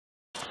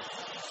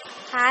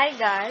Hi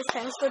guys,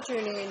 thanks for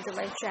tuning into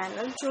my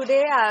channel.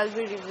 Today I'll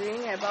be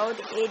reviewing about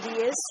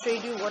ADS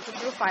 3D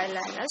waterproof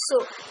eyeliner.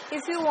 So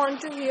if you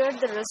want to hear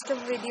the rest of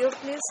video,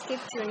 please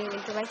keep tuning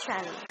into my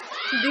channel.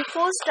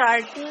 Before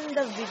starting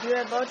the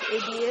video about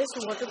ADS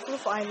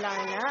waterproof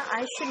eyeliner,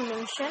 I should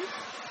mention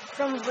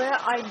from where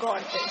I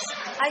got this.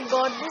 I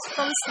got this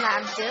from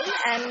Snapdeal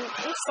and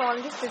it's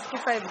only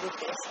 55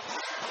 rupees.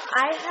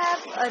 I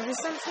have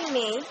recently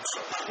made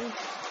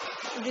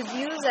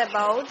reviews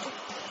about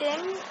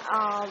 10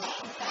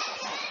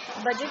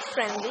 budget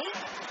friendly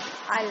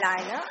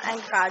eyeliner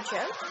and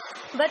kajal,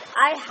 but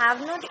I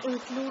have not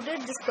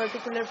included this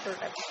particular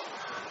product.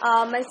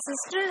 My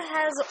sister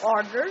has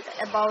ordered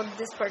about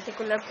this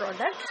particular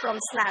product from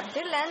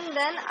Snapdeal, and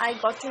then I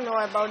got to know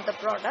about the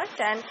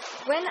product, and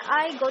when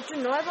I got to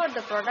know about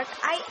the product,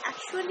 I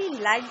actually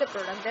like the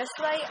product. That's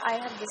why I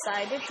have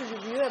decided to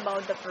review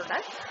about the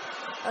product.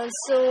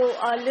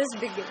 Let's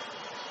begin.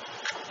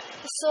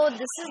 So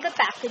this is the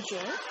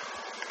packaging.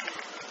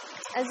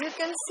 As you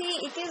can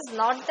see, it is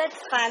not that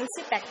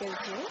fancy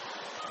packaging.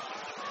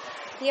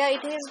 Here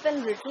it has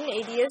been written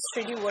ADS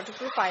 3D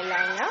waterproof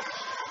eyeliner.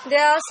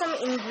 There are some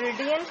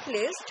ingredients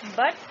list,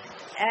 but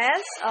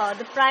as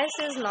the price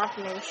is not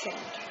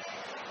mentioned.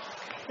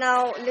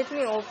 Now let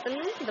me open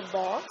the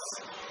box.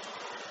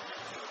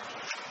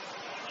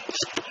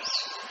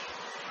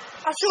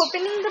 After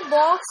opening the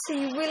box,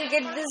 you will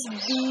get this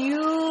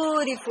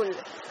beautiful,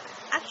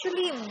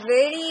 actually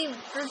very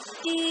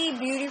pretty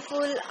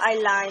beautiful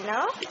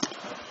eyeliner.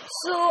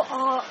 So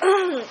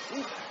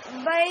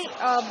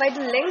by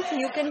the length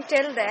you can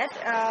tell that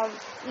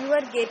you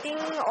are getting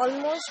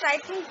almost, I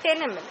think,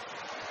 10 ml,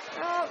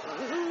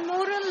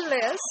 more or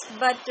less,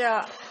 but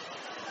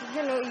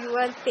you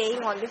are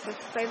paying only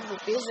 55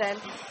 rupees and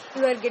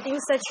you are getting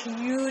such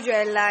huge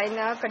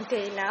eyeliner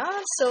container.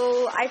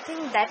 So I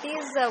think that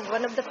is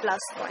one of the plus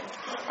point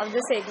of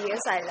this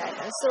ADS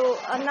eyeliner. So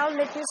now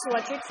let me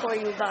swatch it for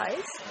you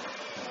guys.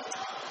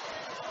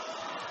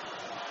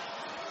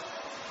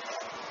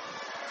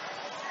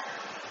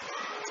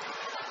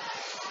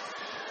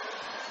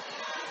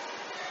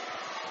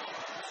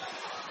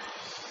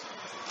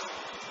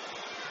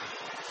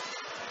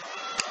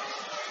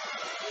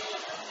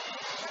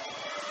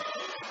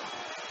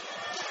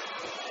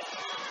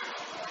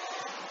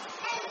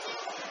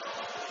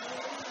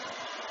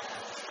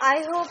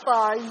 I hope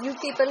you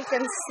people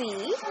can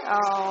see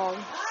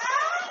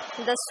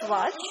the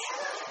swatch.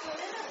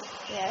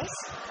 Yes,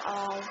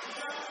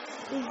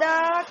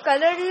 the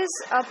color is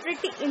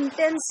pretty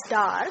intense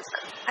dark.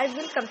 I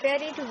will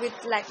compare it with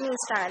Lakme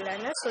Insta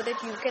eyeliner so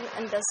that you can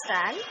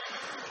understand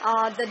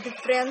the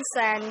difference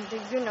and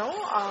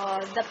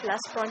the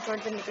plus point or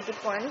the negative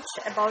point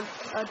about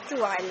two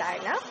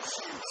eyeliner.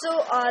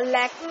 So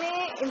Lakme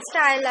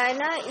Insta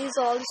eyeliner is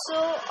also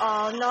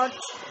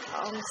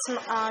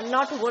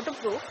not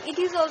waterproof. It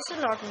is also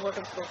not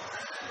waterproof.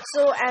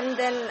 So and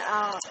then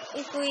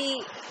if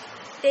we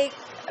take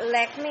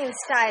Lakme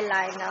Insta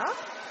eyeliner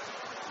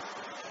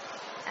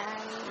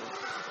and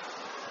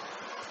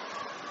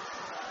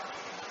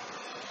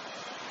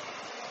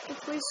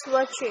if we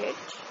swatch it,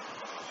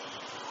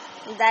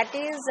 that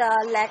is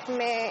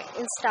Lakme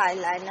Insta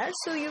eyeliner.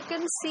 So you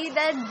can see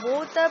that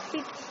both are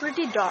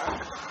pretty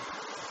dark.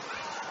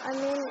 I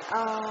mean,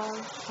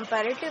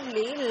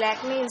 comparatively,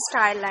 Lakme Insta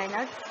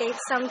eyeliner takes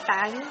some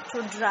time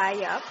to dry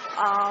up.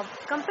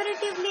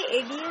 Comparatively,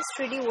 ADS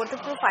 3D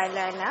waterproof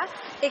eyeliner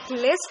take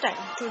less time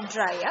to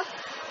dry up.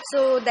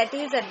 So that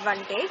is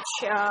advantage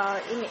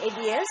in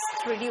ADS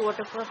 3D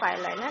waterproof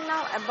eyeliner.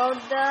 Now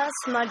about the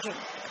smudging.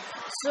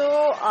 So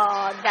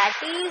that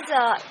is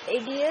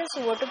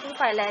ADS waterproof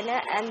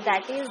eyeliner and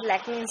that is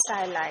Lakme Insta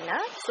eyeliner.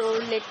 So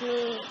let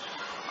me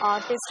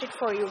test it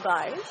for you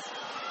guys.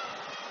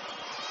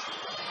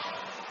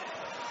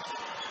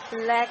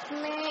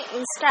 Lakme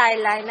Insta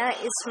eyeliner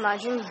is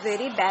smudging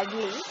very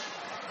badly.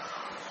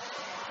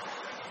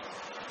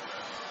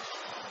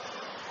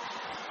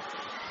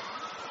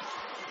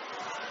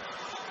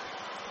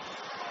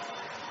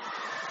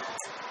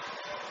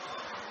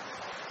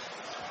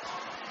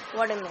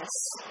 What a mess.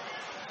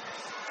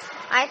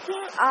 I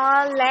think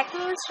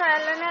Lakme Insta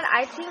eyeliner,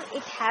 I think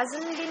it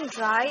hasn't been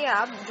dried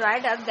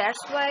up.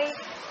 That's why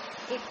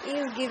it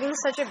is giving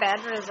such a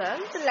bad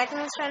result. The Lakme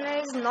Insta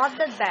eyeliner is not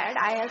that bad.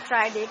 I have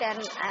tried it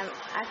and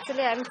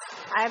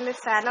I'm a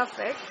fan of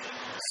it.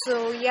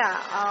 So yeah,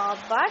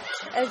 but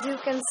as you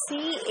can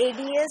see,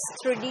 ADS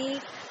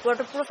 3D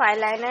waterproof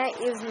eyeliner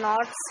is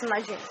not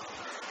smudging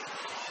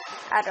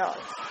at all.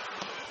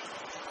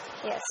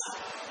 Yes.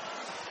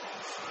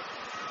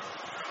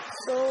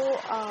 So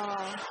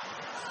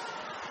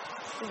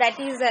that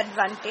is the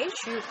advantage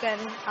you can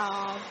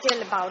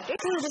tell about it. I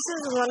think this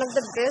is one of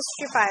the best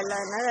strip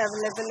eyeliner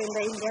available in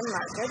the Indian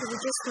market,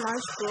 which is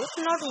smudge proof,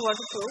 not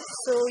waterproof.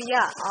 So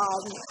yeah,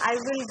 I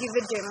will give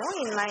a demo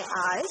in my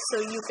eye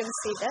so you can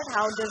see that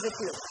how does it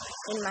look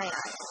in my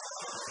eye.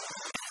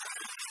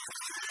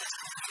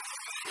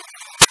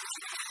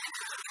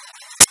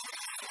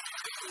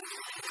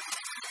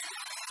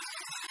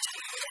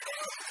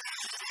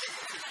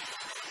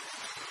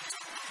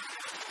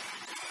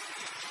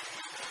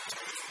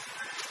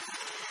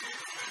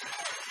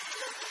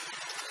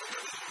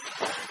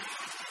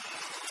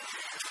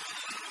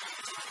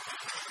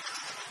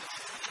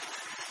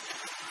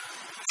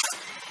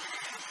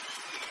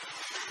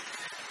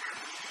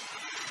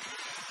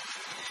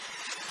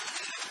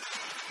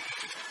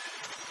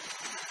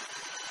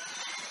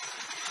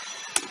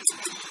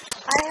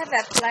 have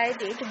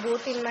applied it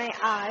both in my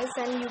eyes,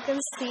 and you can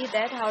see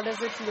that how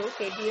does it look.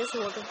 ABS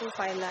waterproof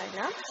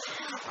eyeliner.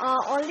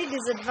 Only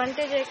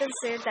disadvantage I can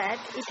say that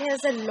it has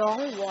a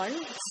long one,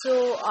 so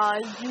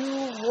you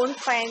won't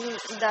find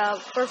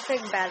the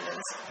perfect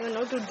balance,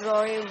 to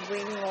draw a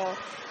wing or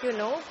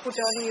put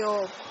on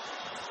your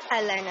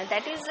eyeliner.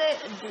 That is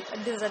a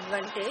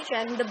disadvantage,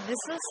 and the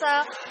bristles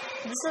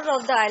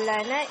of the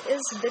eyeliner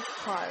is bit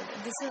hard.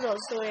 This is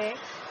also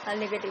a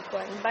negative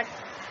point, but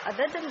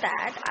other than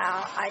that,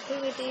 I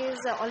think it is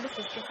only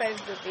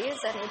 55 rupees,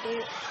 and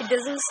it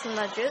doesn't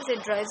smudges,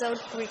 it dries out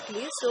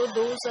quickly, so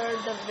those are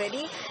the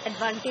very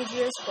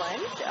advantageous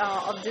point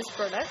of this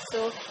product.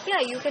 So yeah,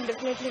 you can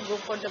definitely go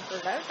for the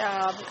product.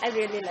 I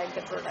really like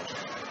the product,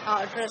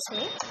 trust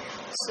me.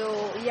 So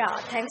yeah,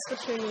 thanks for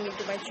tuning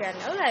into my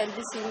channel. I will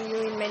be seeing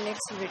you in my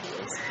next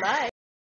videos. Bye.